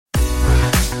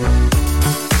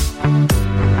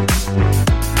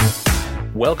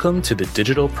Welcome to the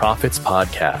Digital Profits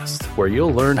Podcast, where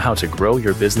you'll learn how to grow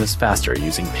your business faster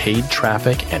using paid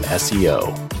traffic and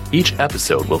SEO. Each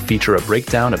episode will feature a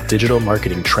breakdown of digital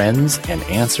marketing trends and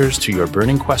answers to your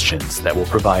burning questions that will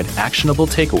provide actionable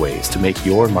takeaways to make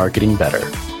your marketing better.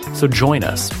 So join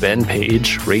us, Ben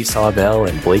Page, Ray Sawbell,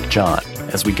 and Blake John,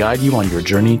 as we guide you on your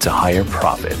journey to higher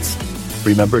profits.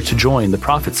 Remember to join the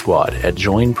Profit Squad at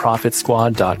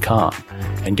joinprofitsquad.com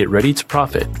and get ready to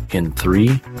profit in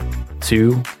 3,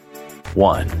 2,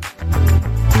 1.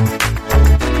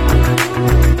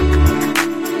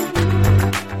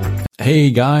 Hey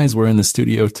guys, we're in the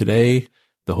studio today.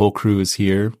 The whole crew is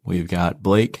here. We've got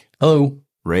Blake. Hello.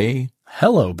 Ray.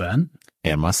 Hello, Ben.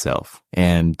 And myself.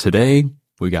 And today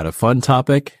we got a fun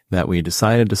topic that we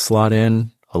decided to slot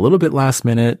in a little bit last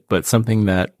minute, but something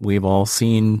that we've all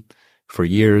seen for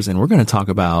years. And we're going to talk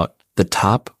about the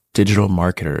top digital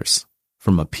marketers.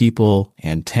 From a people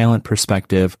and talent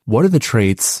perspective, what are the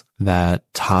traits that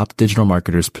top digital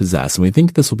marketers possess? And we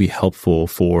think this will be helpful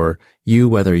for you,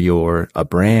 whether you're a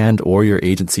brand or your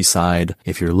agency side.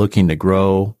 If you're looking to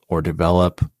grow or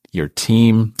develop your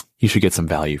team, you should get some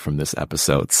value from this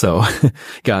episode. So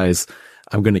guys,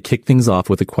 I'm going to kick things off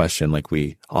with a question like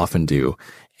we often do.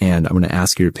 And I'm going to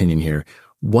ask your opinion here.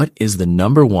 What is the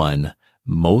number one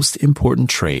most important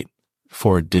trait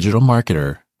for a digital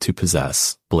marketer to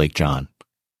possess? Blake John.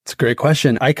 It's a great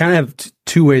question. I kind of have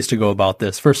two ways to go about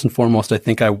this. First and foremost, I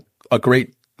think a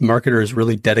great marketer is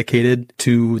really dedicated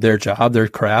to their job, their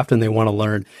craft, and they want to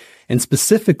learn. And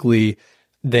specifically,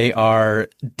 they are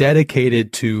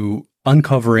dedicated to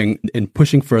uncovering and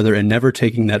pushing further and never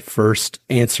taking that first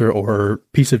answer or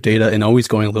piece of data and always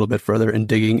going a little bit further and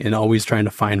digging and always trying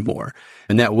to find more.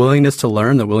 And that willingness to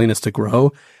learn, the willingness to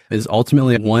grow is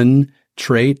ultimately one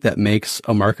trait that makes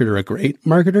a marketer a great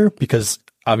marketer, because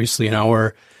obviously in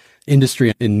our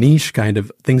industry and niche kind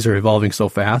of things are evolving so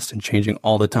fast and changing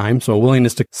all the time. So a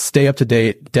willingness to stay up to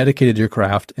date, dedicated to your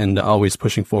craft, and always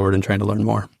pushing forward and trying to learn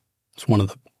more. It's one of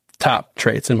the top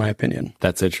traits in my opinion.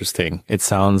 That's interesting. It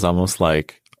sounds almost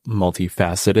like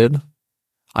multifaceted.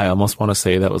 I almost want to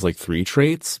say that was like 3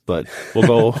 traits, but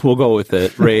we'll go with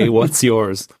it. Ray, what's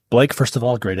yours? Blake, first of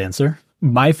all, great answer.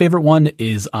 My favorite one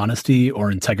is honesty or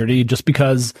integrity, just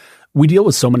because we deal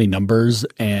with so many numbers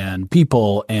and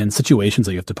people and situations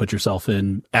that you have to put yourself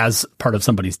in as part of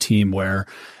somebody's team where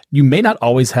you may not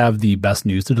always have the best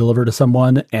news to deliver to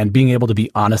someone, and being able to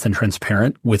be honest and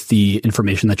transparent with the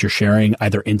information that you're sharing,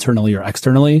 either internally or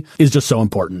externally, is just so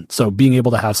important. So being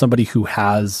able to have somebody who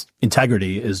has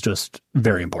integrity is just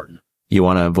very important. You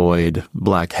want to avoid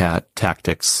black hat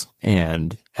tactics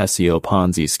and SEO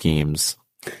Ponzi schemes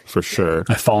for sure.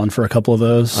 I've fallen for a couple of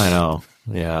those. I know.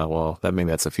 Yeah, well, maybe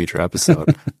that's a future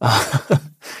episode.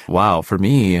 Wow, for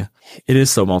me, it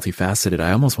is so multifaceted.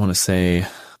 I almost want to say,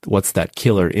 what's that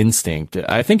killer instinct?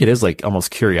 I think it is like almost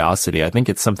curiosity. I think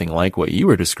it's something like what you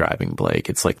were describing, Blake.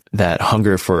 It's like that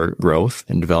hunger for growth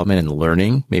and development and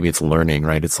learning. Maybe it's learning,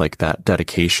 right? It's like that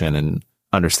dedication and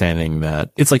understanding that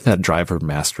it's like that drive for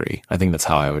mastery. I think that's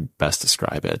how I would best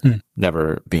describe it.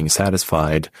 Never being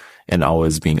satisfied and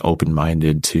always being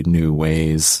open-minded to new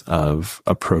ways of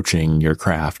approaching your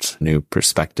craft, new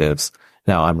perspectives.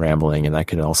 Now I'm rambling, and that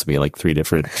could also be like 3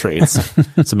 different traits.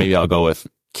 So maybe I'll go with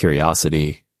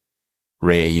curiosity.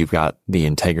 Ray, you've got the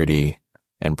integrity,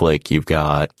 and Blake, you've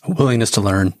got willingness to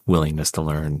learn. Willingness to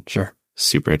learn. Sure.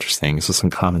 Super interesting. So some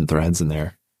common threads in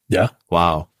there. Yeah.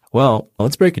 Wow. Well,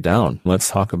 let's break it down. Let's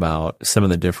talk about some of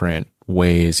the different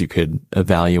ways you could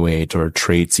evaluate or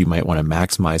traits you might want to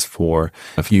maximize for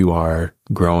if you are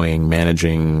growing,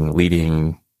 managing,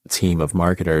 leading a team of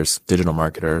marketers, digital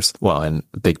marketers. Well, in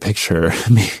big picture,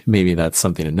 maybe that's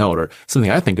something to note, or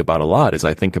something I think about a lot is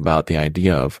I think about the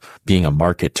idea of being a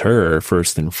marketer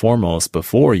first and foremost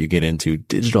before you get into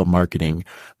digital marketing,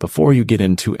 before you get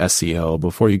into SEO,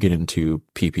 before you get into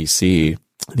PPC.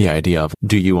 The idea of,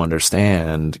 do you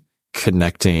understand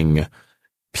connecting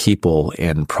people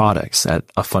and products at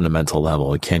a fundamental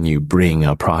level? Can you bring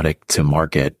a product to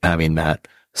market? Having that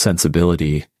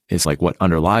sensibility is like what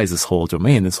underlies this whole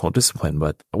domain, this whole discipline.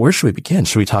 But where should we begin?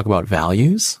 Should we talk about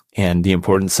values and the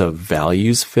importance of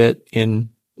values fit in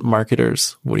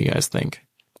marketers? What do you guys think?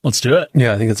 Let's do it.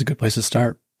 Yeah, I think that's a good place to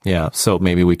start. Yeah. So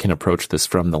maybe we can approach this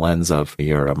from the lens of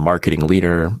you're a marketing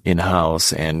leader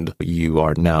in-house and you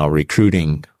are now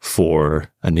recruiting for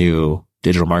a new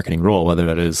digital marketing role, whether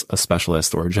that is a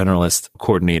specialist or a generalist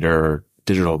coordinator or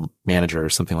digital manager or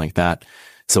something like that.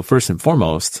 So first and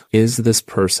foremost, is this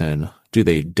person, do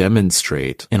they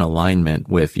demonstrate an alignment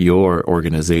with your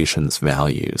organization's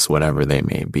values, whatever they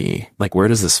may be? Like, where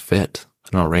does this fit?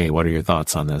 I don't know, Ray, what are your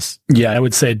thoughts on this? Yeah, I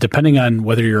would say depending on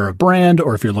whether you're a brand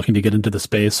or if you're looking to get into the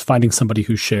space, finding somebody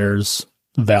who shares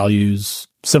values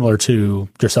similar to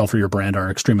yourself or your brand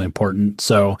are extremely important.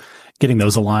 So getting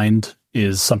those aligned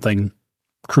is something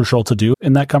crucial to do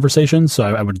in that conversation.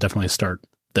 So I would definitely start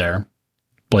there.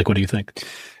 Blake, what do you think?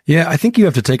 Yeah, I think you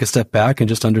have to take a step back and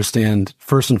just understand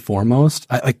first and foremost,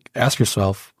 ask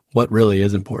yourself what really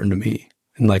is important to me.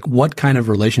 And like, what kind of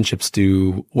relationships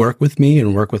do work with me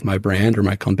and work with my brand or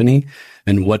my company?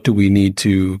 And what do we need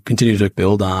to continue to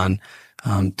build on,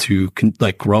 to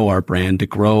grow our brand, to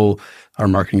grow our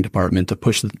marketing department, to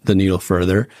push the needle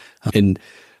further? And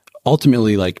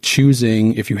ultimately, like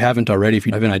choosing, if you haven't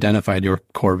identified your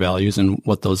core values and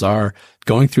what those are,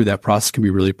 going through that process can be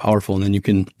really powerful. And then you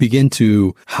can begin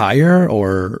to hire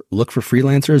or look for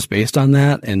freelancers based on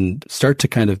that and start to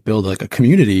kind of build like a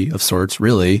community of sorts,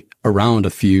 really, around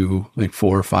a few, like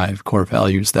 4 or 5 core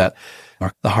values that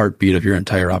are the heartbeat of your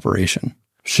entire operation.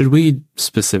 Should we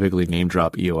specifically name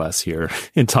drop EOS here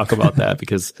and talk about that?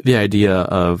 Because the idea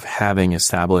of having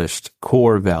established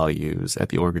core values at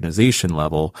the organization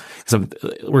level,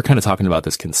 we're kind of talking about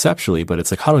this conceptually, but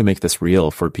it's like, how do we make this real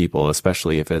for people,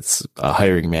 especially if it's a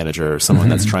hiring manager or someone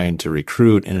that's trying to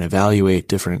recruit and evaluate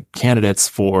different candidates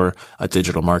for a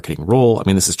digital marketing role? I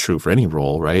mean, this is true for any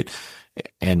role, right?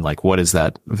 And like, what does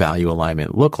that value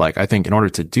alignment look like? I think in order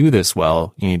to do this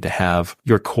well, you need to have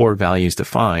your core values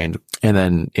defined. And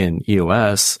then in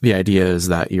EOS, the idea is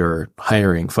that you're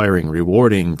hiring, firing,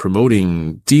 rewarding,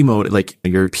 promoting, demoting, like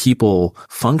your people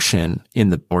function in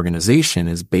the organization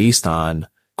is based on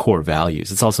core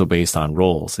values. It's also based on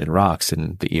roles in Rocks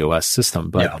in the EOS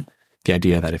system. But the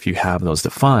idea that if you have those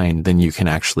defined, then you can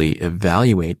actually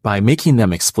evaluate by making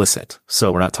them explicit.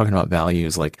 So we're not talking about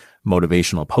values like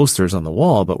motivational posters on the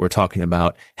wall, but we're talking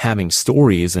about having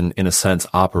stories and, in a sense,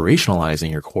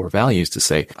 operationalizing your core values to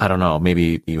say, I don't know,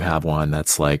 maybe you have one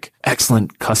that's like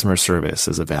excellent customer service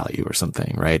as a value or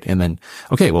something, right? And then,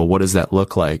 okay, well, what does that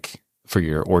look like for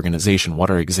your organization?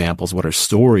 What are examples? What are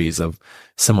stories of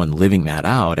someone living that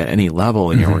out at any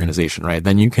level in your organization, right?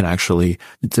 Then you can actually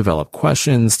develop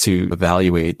questions to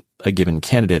evaluate a given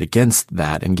candidate against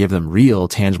that and give them real,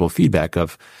 tangible feedback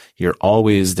of you're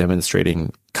always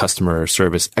demonstrating customer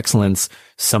service excellence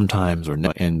sometimes or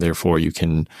no, and therefore you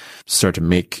can start to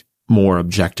make more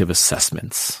objective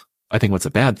assessments. I think what's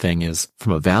a bad thing is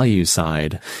from a value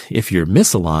side, if you're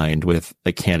misaligned with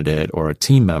a candidate or a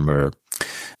team member,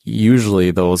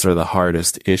 usually those are the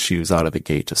hardest issues out of the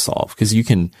gate to solve because you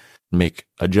can make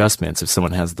adjustments if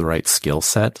someone has the right skill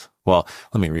set. Well,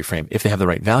 let me reframe. If they have the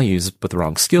right values, but the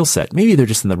wrong skill set, maybe they're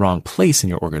just in the wrong place in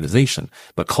your organization,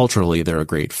 but culturally they're a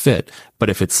great fit.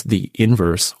 But if it's the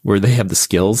inverse where they have the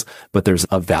skills, but there's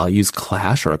a values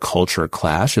clash or a culture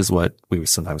clash is what we would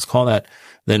sometimes call that,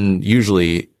 then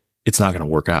usually it's not going to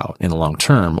work out in the long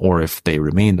term. Or if they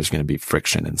remain, there's going to be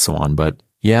friction and so on. But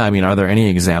yeah, I mean, are there any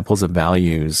examples of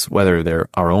values, whether they're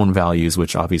our own values,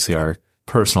 which obviously are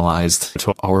personalized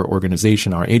to our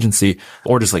organization, our agency,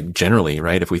 or just like generally,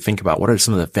 right? If we think about what are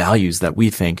some of the values that we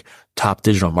think top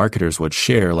digital marketers would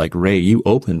share, like Ray, you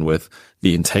opened with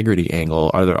the integrity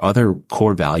angle. Are there other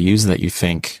core values that you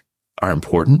think are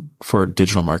important for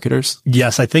digital marketers?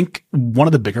 Yes, I think one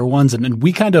of the bigger ones, and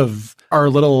we kind of are a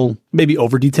little maybe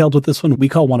over detailed with this one. We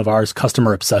call one of ours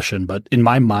customer obsession. But in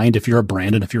my mind, if you're a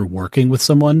brand and if you're working with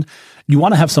someone, you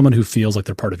want to have someone who feels like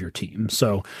they're part of your team.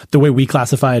 So the way we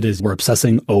classify it is we're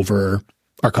obsessing over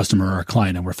our customer or our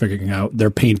client and we're figuring out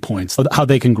their pain points, how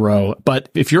they can grow. But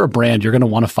if you're a brand, you're going to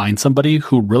want to find somebody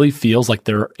who really feels like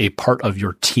they're a part of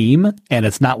your team and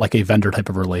it's not like a vendor type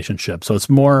of relationship. So it's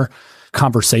more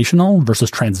conversational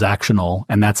versus transactional.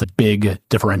 And that's a big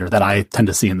differentiator that I tend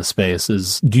to see in the space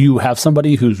is, do you have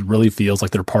somebody who really feels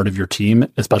like they're part of your team,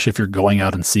 especially if you're going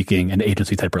out and seeking an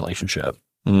agency type relationship?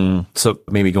 So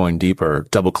maybe going deeper,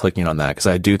 double clicking on that, because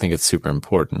I do think it's super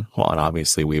important. Well, and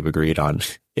obviously we've agreed on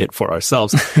it for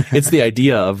ourselves. It's the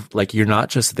idea of like, you're not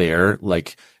just there,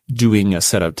 like doing a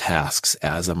set of tasks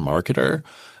as a marketer,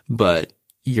 but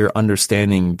you're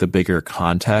understanding the bigger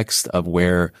context of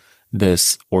where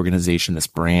this organization, this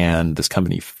brand, this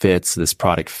company fits, this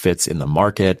product fits in the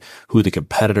market, who the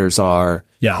competitors are,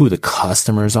 who the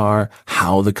customers are,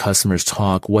 how the customers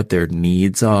talk, what their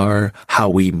needs are, how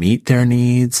we meet their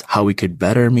needs, how we could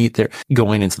better meet their,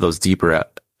 going into those deeper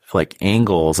like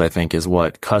angles, I think is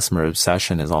what customer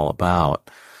obsession is all about,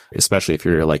 especially if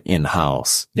you're like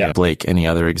in-house. Yeah. Blake, any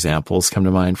other examples come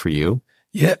to mind for you?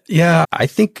 Yeah. I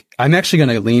think I'm actually going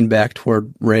to lean back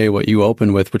toward Ray, what you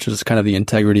opened with, which is kind of the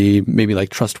integrity, maybe like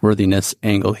trustworthiness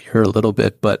angle here a little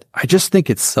bit. But I just think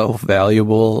it's so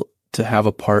valuable to have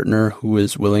a partner who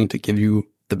is willing to give you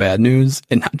the bad news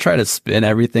and not try to spin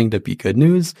everything to be good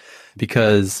news,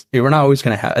 because we're not always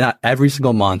going to have, not every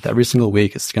single month, every single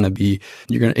week, it's going to be,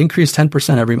 you're going to increase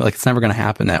 10% every, like it's never going to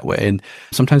happen that way. And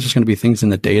sometimes there's going to be things in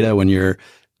the data when you're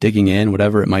digging in,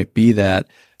 whatever it might be, that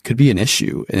could be an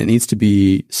issue and it needs to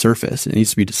be surfaced. It needs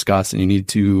to be discussed and you need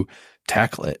to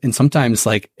tackle it. And sometimes,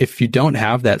 like, if you don't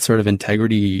have that sort of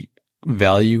integrity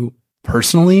value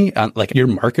personally, like your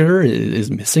marketer is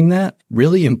missing that,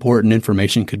 really important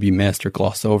information could be missed or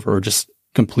glossed over or just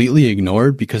completely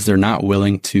ignored because they're not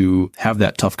willing to have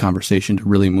that tough conversation to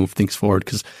really move things forward.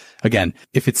 Because again,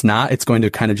 if it's not, it's going to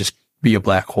kind of just be a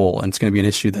black hole and it's going to be an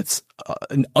issue that's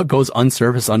goes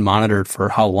unsurfaced, unmonitored for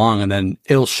how long, and then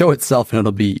it'll show itself and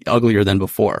it'll be uglier than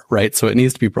before, right? So it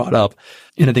needs to be brought up.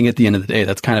 And I think at the end of the day,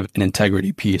 that's kind of an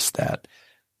integrity piece that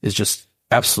is just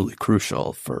absolutely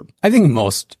crucial for, I think,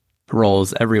 most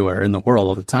roles everywhere in the world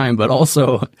all the time, but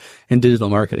also in digital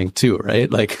marketing too,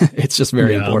 right? Like it's just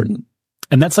very important.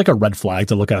 And that's like a red flag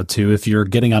to look out too. If you're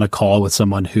getting on a call with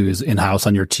someone who's in-house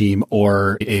on your team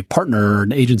or a partner or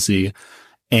an agency,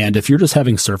 and if you're just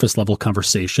having surface level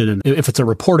conversation, and if it's a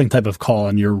reporting type of call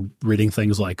and you're reading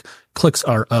things like clicks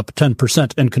are up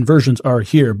 10% and conversions are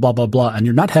here, blah, blah, blah, and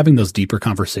you're not having those deeper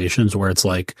conversations where it's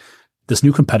like, this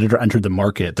new competitor entered the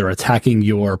market, they're attacking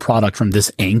your product from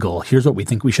this angle, here's what we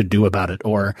think we should do about it.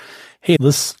 Or, hey,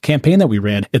 this campaign that we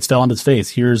ran, it's fell on its face.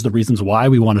 Here's the reasons why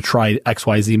we want to try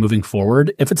XYZ moving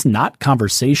forward. If it's not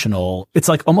conversational, it's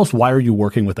like almost, why are you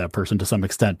working with that person to some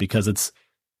extent? Because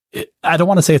I don't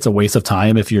want to say it's a waste of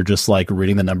time if you're just like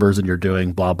reading the numbers and you're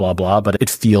doing blah, blah, blah, but it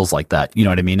feels like that. You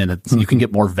know what I mean? And you can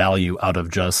get more value out of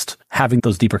just having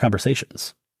those deeper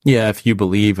conversations. Yeah. If you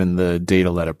believe in the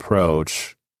data-led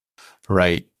approach,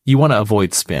 right, you want to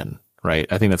avoid spin, right?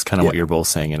 I think that's kind of what you're both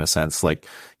saying in a sense. Like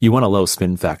you want a low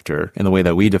spin factor, and the way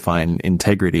that we define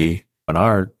integrity in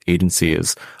our agency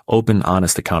is open,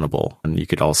 honest, accountable. And you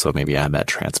could also maybe add that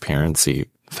transparency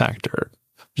factor.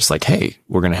 Just like, hey,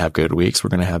 we're going to have good weeks. We're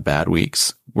going to have bad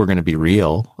weeks. We're going to be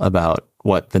real about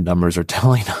what the numbers are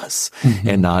telling us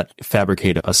and not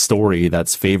fabricate a story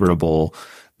that's favorable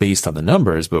based on the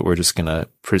numbers, but we're just going to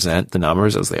present the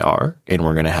numbers as they are. And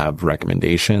we're going to have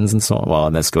recommendations and so on. Well,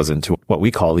 and this goes into what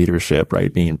we call leadership,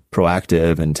 right? Being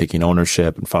proactive and taking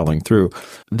ownership and following through.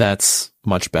 That's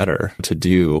much better to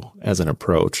do as an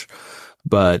approach.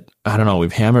 But I don't know,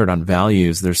 we've hammered on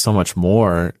values. There's so much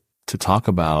more to talk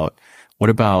about. What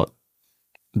about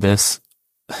this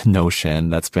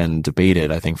notion that's been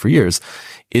debated, I think, for years?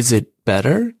 Is it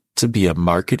better to be a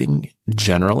marketing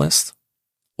generalist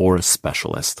or a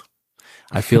specialist?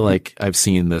 I feel like I've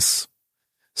seen this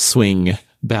swing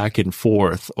back and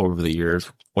forth over the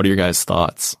years. What are your guys'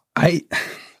 thoughts? I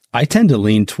tend to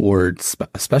lean towards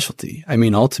specialty. I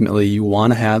mean, ultimately, you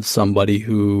want to have somebody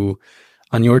who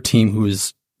on your team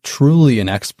who's truly an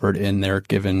expert in their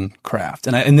given craft.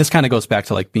 And this kind of goes back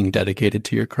to like being dedicated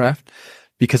to your craft,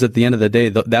 because at the end of the day,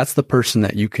 that's the person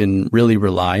that you can really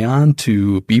rely on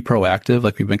to be proactive,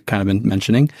 like we've been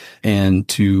mentioning, and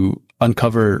to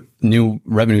uncover new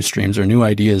revenue streams or new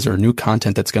ideas or new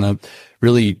content that's going to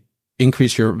really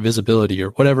increase your visibility or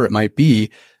whatever it might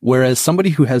be. Whereas somebody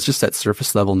who has just that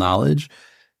surface level knowledge,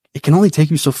 it can only take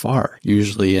you so far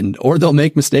usually, or they'll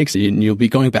make mistakes and you'll be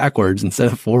going backwards instead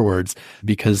of forwards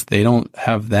because they don't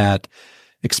have that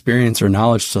experience or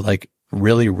knowledge to like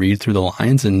really read through the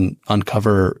lines and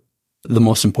uncover the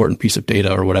most important piece of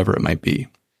data or whatever it might be.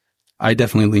 I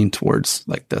definitely lean towards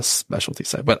like the specialty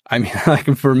side, but I mean,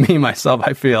 like for me, myself,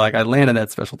 I feel like I landed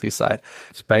that specialty side,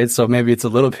 right? So maybe it's a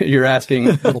little bit, you're asking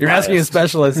a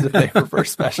specialist if they prefer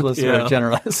specialist or a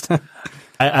generalist.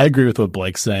 I agree with what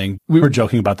Blake's saying. We were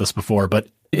joking about this before, but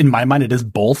in my mind, it is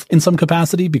both in some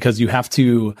capacity because you have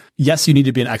to, yes, you need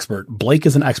to be an expert. Blake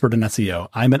is an expert in SEO.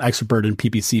 I'm an expert in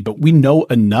PPC, but we know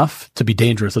enough to be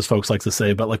dangerous, as folks like to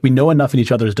say, but like we know enough in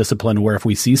each other's discipline where if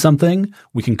we see something,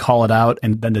 we can call it out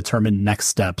and then determine next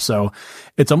steps. So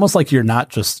it's almost like you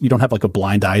don't have like a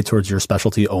blind eye towards your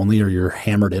specialty only, or you're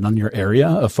hammered in on your area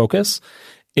of focus.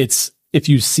 It's, if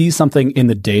you see something in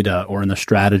the data or in the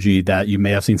strategy that you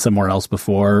may have seen somewhere else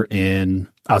before in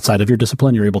outside of your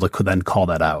discipline, you're able to then call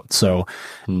that out. So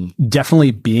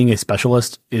definitely being a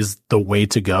specialist is the way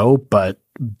to go, but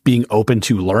being open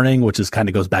to learning, which is kind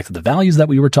of goes back to the values that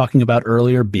we were talking about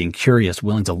earlier, being curious,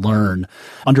 willing to learn,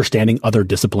 understanding other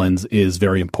disciplines is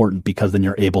very important because then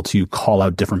you're able to call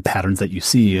out different patterns that you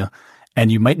see. And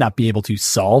you might not be able to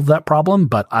solve that problem,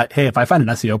 but hey, if I find an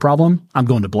SEO problem, I'm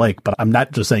going to Blake. But I'm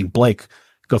not just saying, Blake,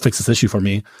 go fix this issue for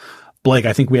me. Blake,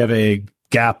 I think we have a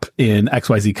gap in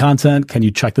XYZ content. Can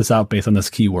you check this out based on this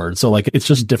keyword? So like, it's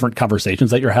just different conversations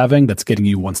that you're having that's getting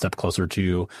you one step closer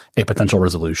to a potential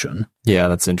resolution. Yeah,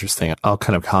 that's interesting. I'll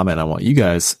kind of comment on what you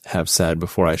guys have said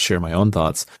before I share my own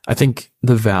thoughts. I think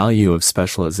the value of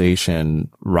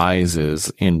specialization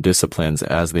rises in disciplines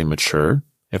as they mature,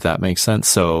 if that makes sense.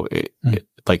 So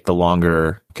like the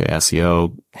longer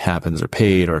SEO happens or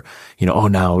paid, or, oh,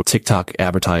 now TikTok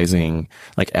advertising,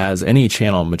 like as any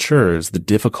channel matures, the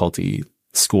difficulty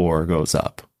score goes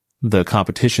up. The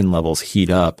competition levels heat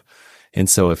up. And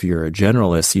so if you're a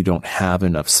generalist, you don't have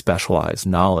enough specialized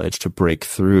knowledge to break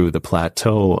through the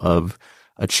plateau of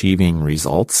achieving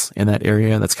results in that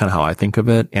area. That's kind of how I think of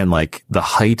it. And like the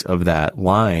height of that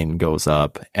line goes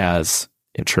up as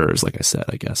it matures, like I said,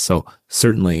 I guess. So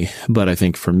certainly, but I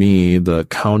think for me, the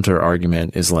counter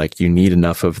argument is like you need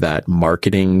enough of that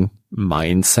marketing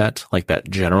mindset, like that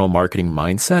general marketing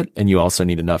mindset. And you also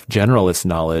need enough generalist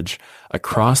knowledge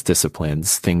across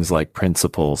disciplines, things like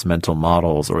principles, mental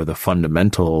models, or the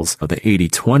fundamentals of the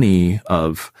 80-20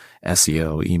 of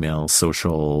SEO, email,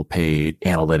 social, paid,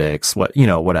 analytics,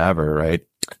 whatever, right?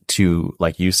 To,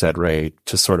 like you said, Ray,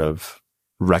 to sort of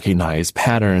recognize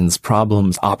patterns,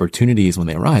 problems, opportunities when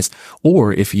they arise.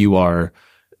 Or if you are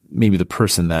maybe the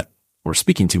person that we're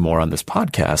speaking to more on this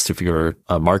podcast, if you're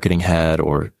a marketing head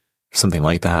or something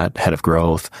like that, head of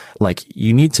growth, like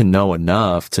you need to know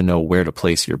enough to know where to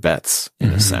place your bets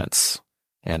in a sense.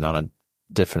 And on a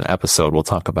different episode, we'll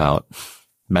talk about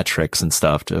metrics and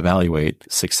stuff to evaluate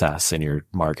success in your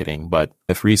marketing. But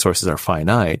if resources are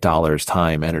finite, dollars,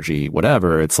 time, energy,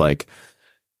 whatever, it's like,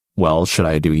 well, should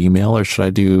I do email or should I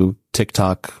do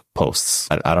TikTok posts?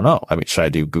 I don't know. I mean, should I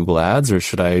do Google ads or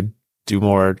should I do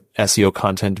more SEO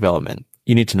content development?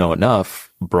 You need to know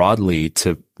enough broadly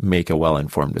to make a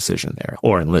well-informed decision there,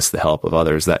 or enlist the help of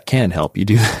others that can help you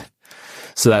do that.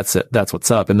 So that's it. That's what's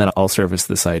up. And then I'll surface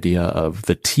this idea of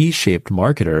the T-shaped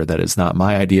marketer. That is not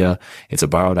my idea. It's a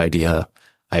borrowed idea.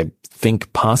 I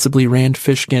think possibly Rand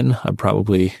Fishkin. I'm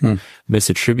probably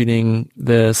misattributing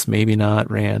this, maybe not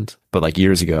Rand, but like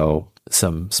years ago,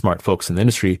 some smart folks in the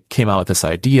industry came out with this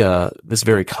idea, this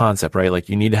very concept, right? Like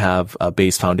you need to have a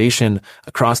base foundation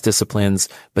across disciplines,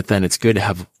 but then it's good to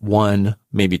have one,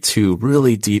 maybe two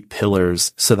really deep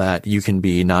pillars so that you can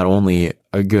be not only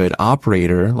a good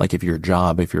operator, like if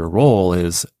your role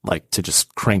is like to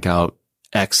just crank out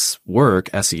X work,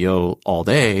 SEO all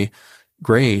day,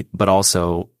 great, but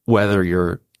also whether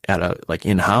you're at a like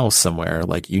in-house somewhere,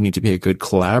 like you need to be a good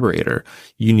collaborator.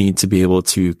 You need to be able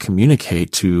to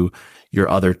communicate to your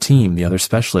other team, the other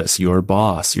specialists, your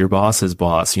boss's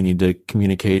boss. You need to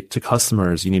communicate to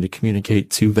customers. You need to communicate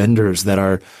to vendors that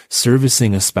are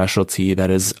servicing a specialty that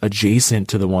is adjacent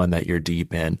to the one that you're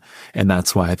deep in. And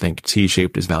that's why I think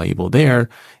T-shaped is valuable there,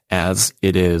 as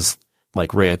it is,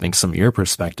 like Ray, I think some of your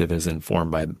perspective is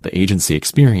informed by the agency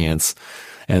experience.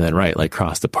 And then, right, like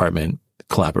cross-department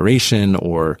collaboration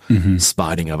or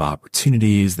spotting of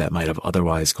opportunities that might have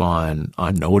otherwise gone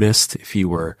unnoticed if you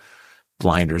were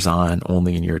blinders on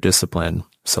only in your discipline.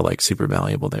 So like super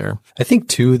valuable there. I think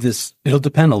too, it'll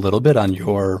depend a little bit on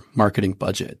your marketing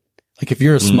budget. Like if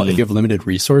you're if you have limited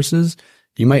resources,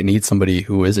 you might need somebody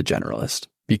who is a generalist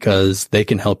because they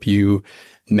can help you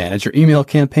manage your email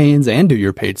campaigns and do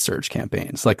your paid search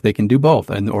campaigns. Like they can do both.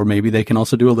 Or maybe they can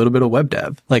also do a little bit of web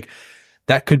dev. Like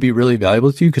that could be really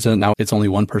valuable to you because now it's only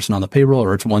one person on the payroll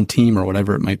or it's one team or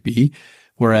whatever it might be.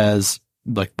 Whereas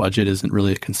like budget isn't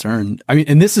really a concern. I mean,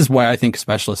 and this is why I think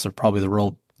specialists are probably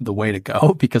the way to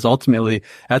go, because ultimately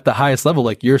at the highest level,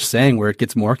 like you're saying, where it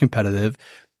gets more competitive,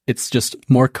 it's just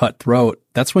more cutthroat.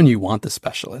 That's when you want the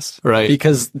specialists, right?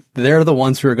 Because they're the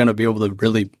ones who are going to be able to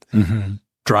really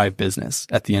drive business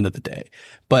at the end of the day.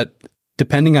 But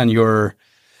depending on your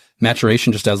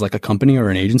maturation, just as like a company or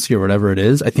an agency or whatever it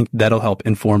is, I think that'll help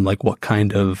inform like what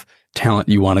kind of talent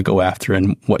you want to go after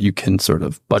and what you can sort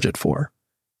of budget for.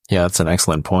 Yeah, that's an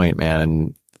excellent point, man.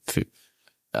 And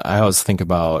I always think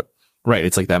about, right,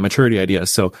 it's like that maturity idea.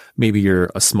 So maybe you're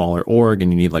a smaller org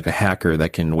and you need like a hacker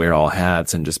that can wear all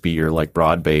hats and just be your like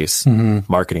broad base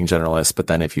marketing generalist. But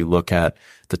then if you look at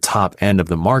the top end of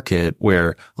the market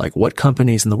where like what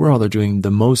companies in the world are doing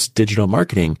the most digital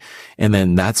marketing, and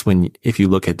then that's when, if you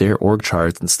look at their org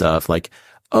charts and stuff, like,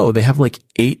 oh, they have like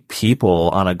 8 people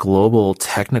on a global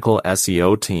technical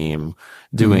SEO team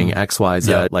doing X, Y,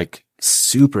 Z, like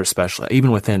super special, even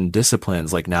within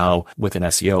disciplines. Like now within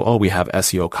SEO, oh, we have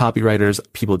SEO copywriters,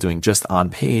 people doing just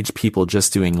on page, people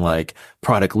just doing like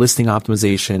product listing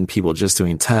optimization, people just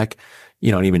doing tech.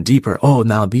 and even deeper. Oh,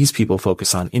 now these people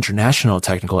focus on international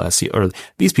technical SEO, or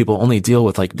these people only deal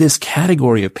with like this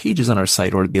category of pages on our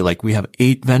site, or be like, we have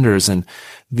 8 vendors and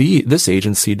this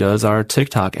agency does our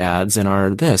TikTok ads and our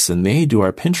this, and they do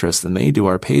our Pinterest and they do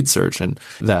our paid search. And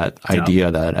that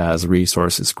idea that as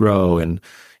resources grow and,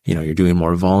 you're doing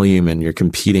more volume and you're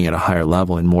competing at a higher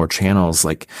level in more channels,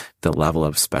 like the level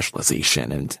of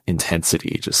specialization and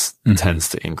intensity just tends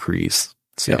to increase.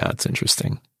 So yeah, it's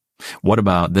interesting. What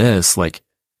about this? Like,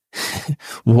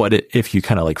 what if you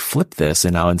kind of like flip this,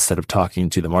 and now instead of talking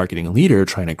to the marketing leader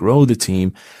trying to grow the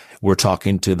team, we're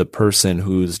talking to the person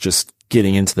who's just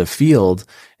getting into the field,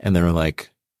 and they're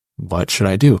like, what should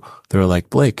I do? They're like,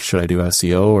 Blake, should I do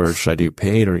SEO or should I do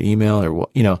paid or email or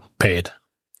what, Paid.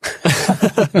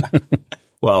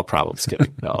 Well, problem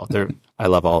skipping. No, I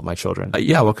love all of my children.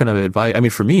 Yeah. What kind of advice? I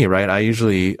mean, for me, right?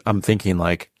 I'm thinking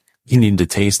like, you need to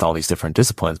taste all these different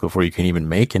disciplines before you can even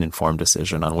make an informed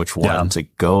decision on which one to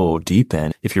go deep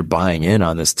in. If you're buying in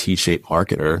on this T-shaped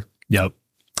marketer. Yep.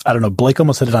 I don't know. Blake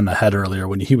almost hit it on the head earlier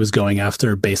when he was going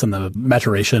after based on the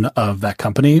maturation of that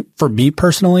company. For me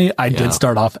personally, I did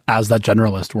start off as that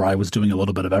generalist where I was doing a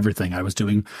little bit of everything. I was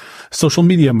doing social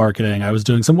media marketing. I was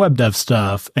doing some web dev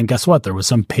stuff. And guess what? There was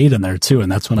some paid in there too.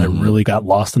 And that's when I really got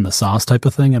lost in the sauce type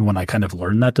of thing. And when I kind of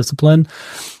learned that discipline,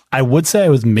 I would say I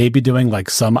was maybe doing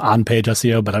like some on-page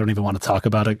SEO, but I don't even want to talk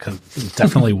about it because it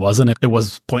definitely wasn't. It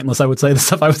was pointless, I would say, the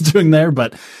stuff I was doing there.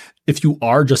 But if you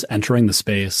are just entering the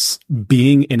space,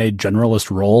 being in a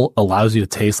generalist role allows you to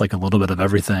taste like a little bit of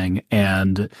everything.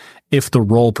 And if the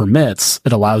role permits,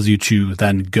 it allows you to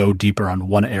then go deeper on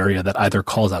one area that either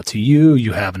calls out to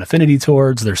you have an affinity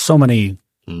towards. There's so many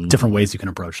different ways you can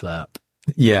approach that.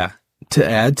 Yeah. To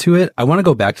add to it, I want to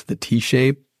go back to the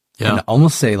T-shape and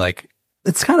almost say like,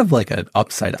 it's kind of like an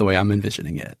upside the way I'm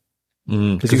envisioning it.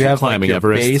 Because you have like your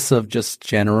base of just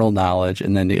general knowledge,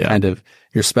 and then kind of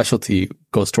your specialty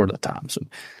goes toward the top.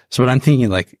 So what I'm thinking,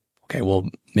 like, okay, well,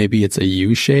 maybe it's a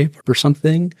U shape or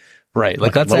something, right?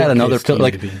 Like let's add another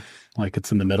like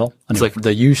it's in the middle. It's like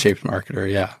the U-shaped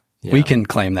marketer. Yeah, we can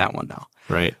claim that one now.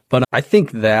 Right. But I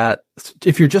think that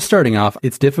if you're just starting off,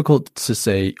 it's difficult to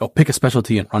say, oh, pick a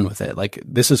specialty and run with it. Like,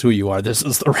 this is who you are. This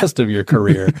is the rest of your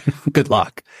career. Good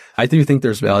luck. I do think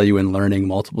there's value in learning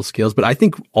multiple skills, but I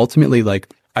think ultimately,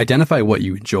 like, identify what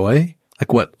you enjoy,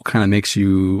 like what kind of makes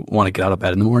you want to get out of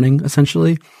bed in the morning,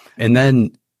 essentially. And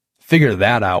then figure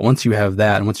that out. Once you have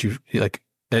that, and once you like,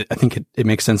 I think it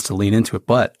makes sense to lean into it,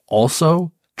 but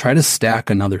also try to stack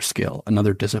another skill,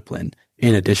 another discipline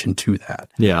in addition to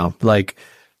that. Yeah. Like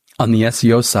on the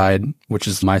SEO side, which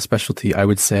is my specialty, I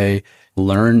would say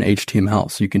learn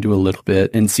HTML. So you can do a little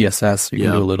bit in CSS. You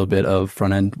can do a little bit of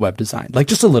front end web design, like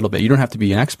just a little bit. You don't have to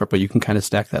be an expert, but you can kind of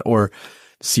stack that, or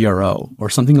CRO or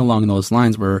something along those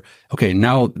lines where, okay,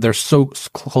 now they're so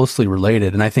closely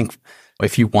related. And I think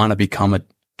if you want to become a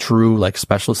true like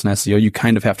specialist in SEO, you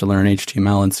kind of have to learn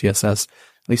HTML and CSS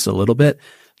at least a little bit.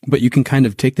 But you can kind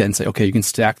of take that and say, okay, you can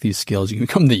stack these skills. You can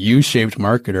become the U-shaped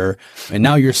marketer. And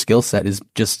now your skill set is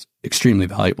just extremely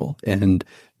valuable. And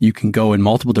you can go in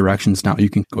multiple directions now. You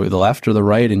can go to the left or the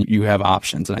right, and you have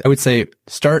options. And I would say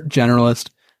start generalist,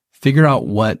 figure out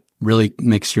what really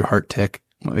makes your heart tick,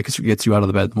 what gets you out of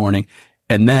the bed in the morning,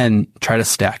 and then try to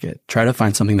stack it. Try to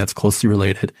find something that's closely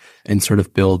related and sort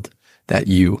of build that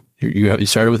U. You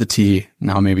started with a T.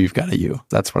 Now maybe you've got a U.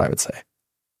 That's what I would say.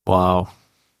 Wow.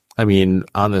 I mean,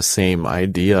 on the same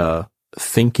idea,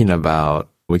 thinking about,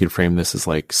 we could frame this as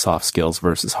like soft skills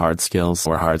versus hard skills,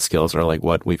 where hard skills are like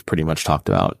what we've pretty much talked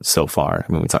about so far.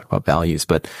 I mean, we talk about values,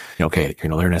 but okay, you're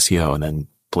going to learn SEO. And then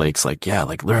Blake's like, yeah,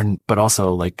 like learn, but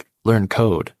also like learn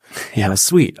code. Yeah,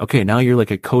 sweet. Okay. Now you're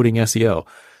like a coding SEO,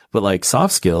 but like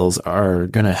soft skills are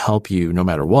going to help you no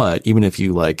matter what, even if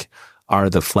you like are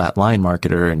the flat line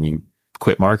marketer and you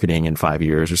quit marketing in 5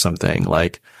 years or something.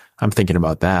 Like, I'm thinking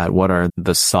about that. What are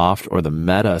the soft or the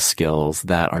meta skills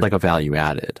that are like a value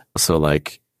added? So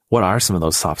like, what are some of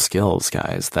those soft skills,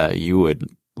 guys, that you would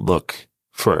look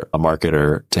for a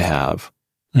marketer to have?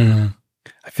 I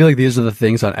feel like these are the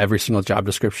things on every single job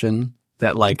description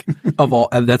that like of all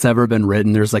that's ever been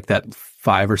written. There's like that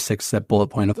 5 or 6 that bullet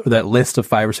point, or that list of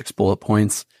 5 or 6 bullet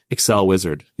points. Excel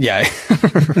wizard. Yeah.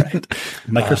 Right.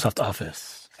 Microsoft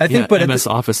Office. I think, but MS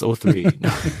Office 03. No,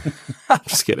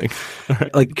 just kidding.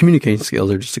 Right. Like communication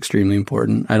skills are just extremely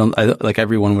important. I like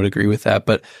everyone would agree with that,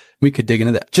 but we could dig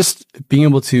into that. Just being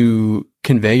able to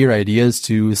convey your ideas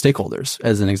to stakeholders,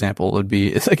 as an example,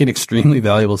 it's like an extremely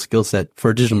valuable skill set for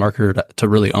a digital marketer to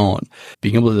really own.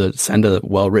 Being able to send a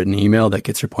well-written email that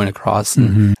gets your point across.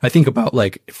 And I think about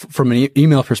like from an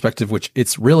email perspective, which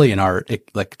it's really an art,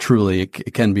 it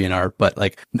can be an art, but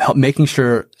like making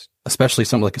sure especially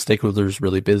something like a stakeholder is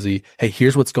really busy. Hey,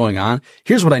 here's what's going on.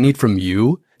 Here's what I need from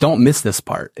you. Don't miss this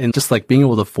part. And just like being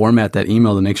able to format that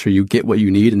email to make sure you get what you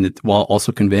need and while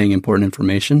also conveying important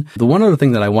information. The one other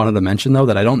thing that I wanted to mention though,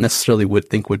 that I don't necessarily would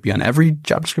think would be on every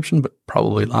job description, but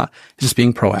probably not, is just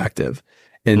being proactive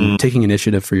and taking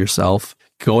initiative for yourself,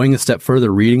 going a step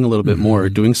further, reading a little bit more,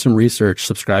 doing some research,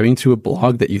 subscribing to a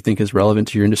blog that you think is relevant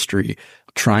to your industry,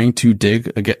 trying to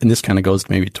dig again. And this kind of goes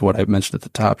maybe to what I mentioned at the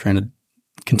top, trying to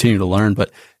continue to learn, but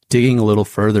digging a little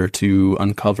further to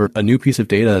uncover a new piece of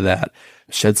data that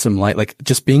sheds some light, like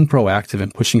just being proactive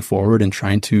and pushing forward and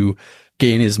trying to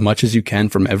gain as much as you can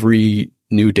from every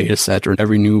new data set or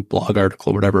every new blog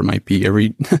article, whatever it might be,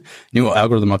 every new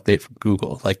algorithm update from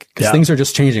Google, like, cause things are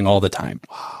just changing all the time.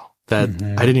 Wow. That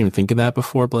I didn't even think of that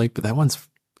before, Blake, but that one's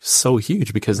so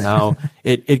huge because now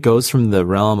it goes from the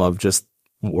realm of just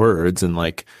words and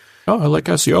like, oh, I like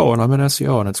SEO and I'm an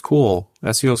SEO and it's cool.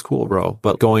 SEO is cool, bro.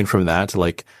 But going from that to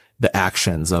like the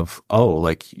actions of, oh,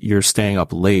 like you're staying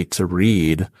up late to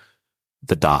read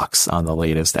the docs on the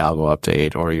latest algo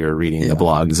update, or you're reading the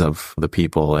blogs of the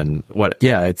people and what,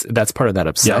 that's part of that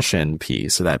obsession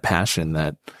piece or that passion,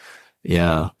 that,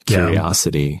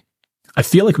 curiosity. I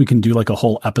feel like we can do like a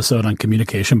whole episode on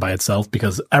communication by itself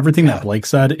because everything that Blake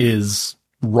said is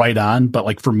right on. But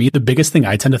like for me, the biggest thing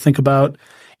I tend to think about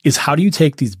is how do you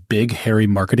take these big, hairy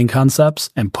marketing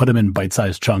concepts and put them in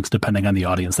bite-sized chunks depending on the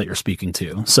audience that you're speaking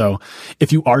to. So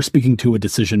if you are speaking to a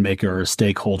decision maker or a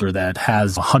stakeholder that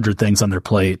has 100 things on their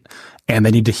plate and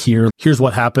they need to hear, here's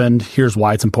what happened, here's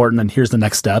why it's important, and here's the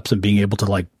next steps, and being able to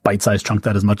like bite-sized chunk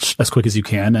that as quick as you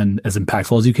can and as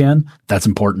impactful as you can, that's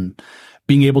important.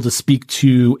 Being able to speak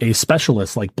to a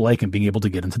specialist like Blake and being able to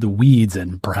get into the weeds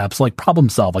and perhaps like problem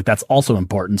solve, like that's also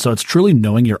important. So it's truly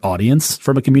knowing your audience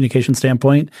from a communication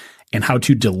standpoint and how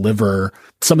to deliver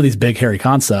some of these big, hairy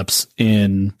concepts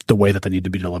in the way that they need to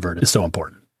be delivered is so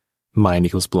important. Mind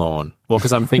equals blown. Well,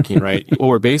 because I'm thinking, right, what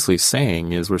we're basically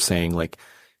saying is we're saying like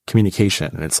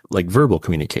communication, and it's like verbal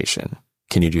communication.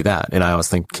 Can you do that? And I always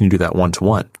think, can you do that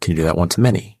one-to-one? Can you do that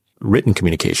one-to-many? Written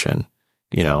communication.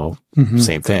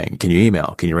 Same thing. Can you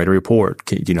email? Can you write a report?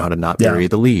 Do you know how to not bury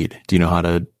the lead? Do you know how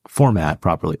to format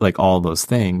properly? Like all those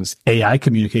things. AI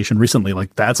communication recently,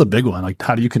 like that's a big one. Like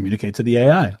how do you communicate to the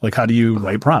AI? Like how do you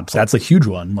write prompts? That's a huge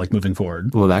one, like moving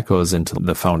forward. Well, that goes into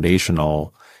the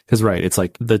foundational, because right, it's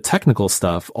like the technical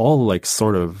stuff all like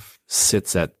sort of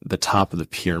sits at the top of the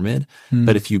pyramid.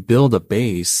 But if you build a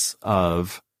base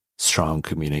of strong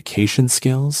communication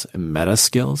skills and meta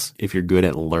skills, if you're good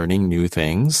at learning new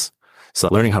things, so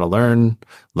learning how to learn,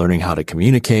 learning how to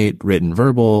communicate, written,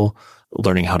 verbal,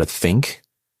 learning how to think,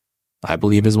 I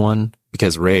believe is one.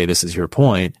 Because Ray, this is your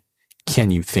point.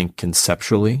 Can you think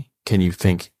conceptually? Can you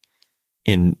think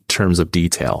in terms of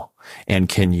detail? And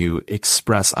can you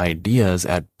express ideas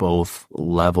at both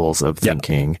levels of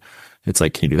thinking? It's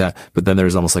like, can you do that? But then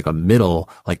there's almost like a middle,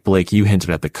 like Blake, you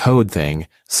hinted at the code thing.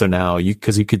 So now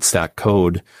cause you could stack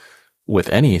code with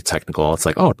any technical. It's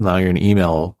like, oh, now you're an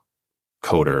email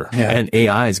coder, and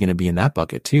AI is going to be in that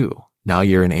bucket too. Now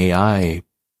you're an AI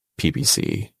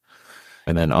PPC,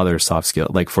 and then other soft skill,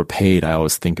 like for paid, I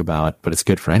always think about, but it's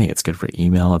good for it's good for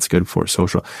email. It's good for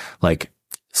social, like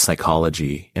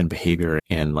psychology and behavior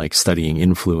and like studying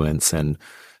influence and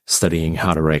studying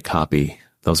how to write copy.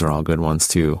 Those are all good ones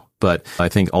too. But I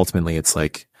think ultimately it's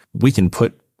like we can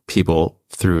put people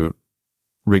through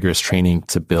rigorous training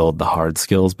to build the hard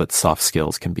skills, but soft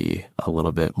skills can be a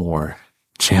little bit more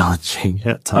challenging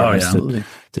at times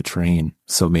to train.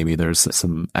 So maybe there's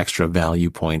some extra value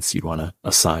points you'd want to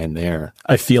assign there.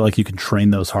 I feel like you can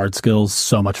train those hard skills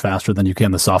so much faster than you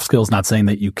can the soft skills. Not saying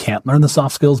that you can't learn the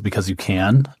soft skills, because you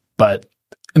can, but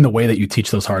in the way that you teach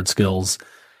those hard skills,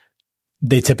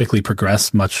 they typically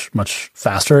progress much, much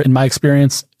faster in my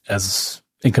experience as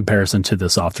in comparison to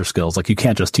the softer skills. Like you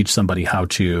can't just teach somebody how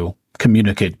to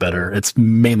communicate better. It's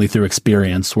mainly through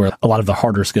experience, where a lot of the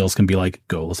harder skills can be like,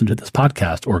 go listen to this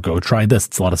podcast or go try this.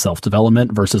 It's a lot of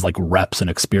self-development versus like reps and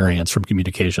experience from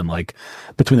communication. Like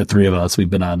between the three of us, we've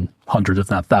been on hundreds,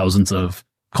 if not thousands of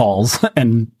calls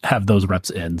and have those reps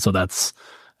in. So that's,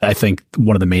 I think,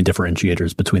 one of the main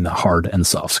differentiators between the hard and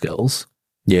soft skills.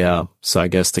 Yeah. So I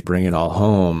guess to bring it all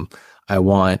home, I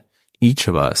want each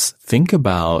of us think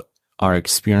about our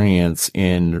experience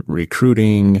in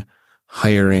recruiting,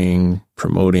 hiring,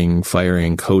 promoting,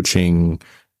 firing, coaching,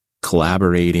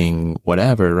 collaborating,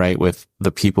 whatever, right? With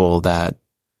the people that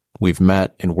we've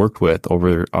met and worked with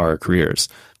over our careers.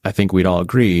 I think we'd all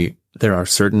agree there are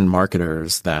certain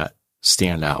marketers that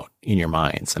stand out in your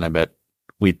minds. And I bet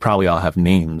we'd probably all have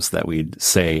names that we'd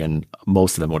say, and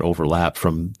most of them would overlap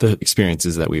from the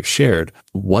experiences that we've shared.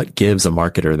 What gives a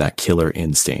marketer that killer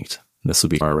instinct? This will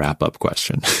be our wrap-up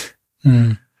question.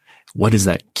 What does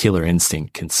that killer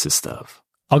instinct consist of?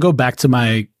 I'll go back to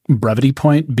my brevity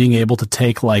point, being able to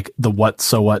take like the what,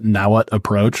 so what, now what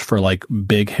approach for like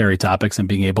big, hairy topics and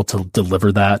being able to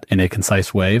deliver that in a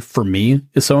concise way for me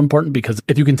is so important, because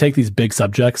if you can take these big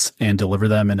subjects and deliver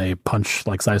them in a punch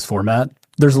like size format,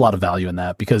 there's a lot of value in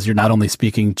that, because you're not only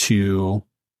speaking to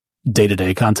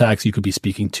day-to-day contacts, you could be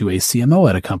speaking to a CMO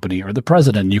at a company or the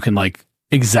president. You can like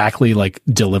exactly like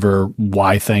deliver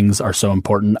why things are so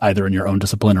important, either in your own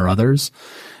discipline or others.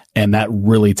 And that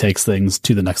really takes things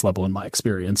to the next level in my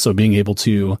experience. So being able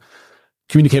to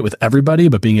communicate with everybody,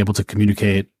 but being able to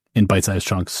communicate in bite-sized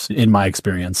chunks, in my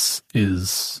experience,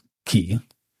 is key.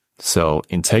 So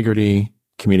integrity,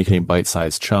 communicating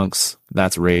bite-sized chunks,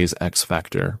 that's Ray's X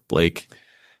factor. Blake?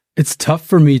 It's tough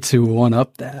for me to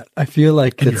one-up that. I feel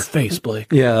like in your face,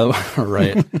 Blake. Yeah,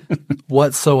 right.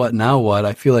 What, so what, now what?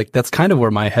 I feel like that's kind of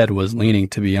where my head was leaning,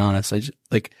 to be honest.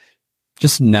 I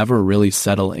just never really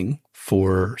settling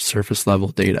for surface level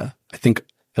data. I think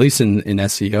at least in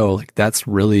SEO, like that's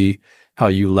really how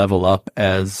you level up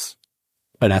as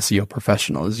an SEO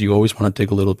professional, is you always want to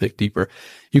dig a little bit deeper.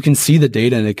 You can see the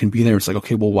data and it can be there. It's like,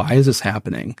 okay, well, why is this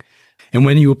happening? And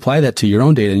when you apply that to your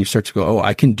own data and you start to go, oh,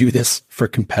 I can do this for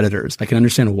competitors. I can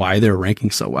understand why they're ranking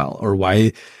so well, or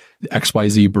why the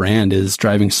XYZ brand is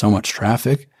driving so much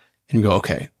traffic. And you go,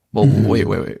 okay, well,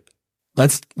 wait.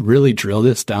 Let's really drill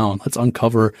this down.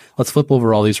 Let's flip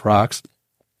over all these rocks,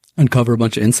 uncover a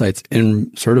bunch of insights,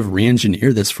 and sort of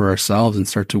re-engineer this for ourselves and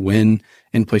start to win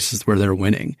in places where they're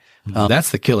winning.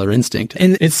 That's the killer instinct.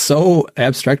 And it's so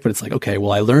abstract, but it's like, okay,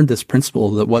 well, I learned this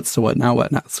principle that what, so what, now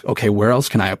what? Now it's okay, where else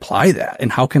can I apply that?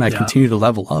 And how can I continue to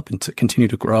level up and to continue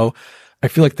to grow? I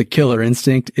feel like the killer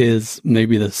instinct is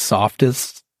maybe the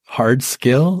softest hard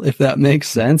skill, if that makes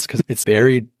sense, because it's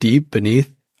buried deep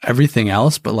beneath everything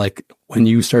else. But like when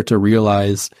you start to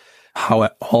realize how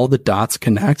all the dots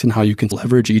connect and how you can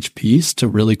leverage each piece to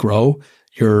really grow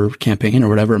your campaign or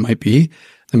whatever it might be,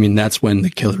 I mean, that's when the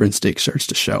killer instinct starts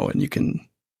to show and you can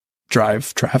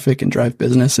drive traffic and drive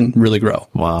business and really grow.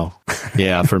 Wow.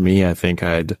 Yeah. For me, I think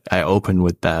I open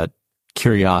with that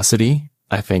curiosity.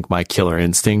 I think my killer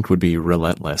instinct would be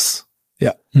relentless.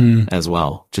 Yeah. As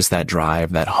well. Just that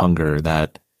drive, that hunger,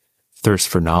 that thirst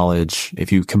for knowledge.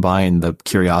 If you combine the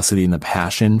curiosity and the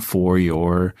passion for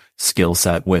your skill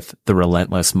set with the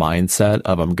relentless mindset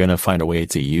of, I'm going to find a way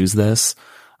to use this,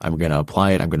 I'm going to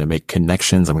apply it, I'm going to make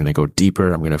connections, I'm going to go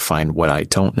deeper, I'm going to find what I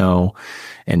don't know,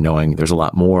 and knowing there's a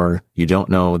lot more you don't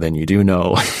know than you do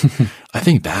know. I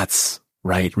think that's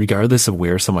right. Regardless of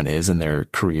where someone is in their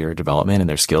career development and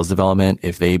their skills development,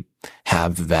 if they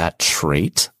have that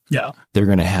trait, they're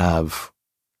going to have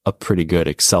a pretty good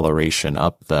acceleration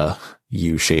up the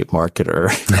U-shaped marketer,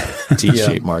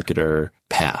 T-shaped marketer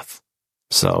path.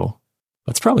 So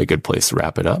that's probably a good place to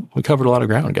wrap it up. We covered a lot of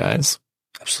ground, guys.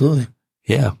 Absolutely.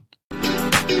 Yeah.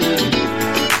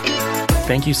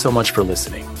 Thank you so much for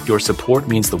listening. Your support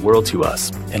means the world to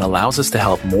us and allows us to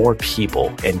help more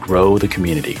people and grow the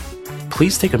community.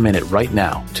 Please take a minute right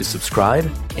now to subscribe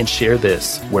and share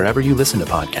this wherever you listen to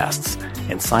podcasts,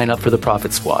 and sign up for the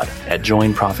Profit Squad at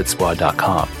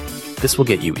joinprofitsquad.com. This will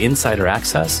get you insider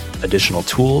access, additional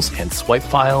tools and swipe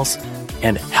files,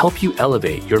 and help you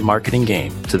elevate your marketing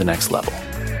game to the next level.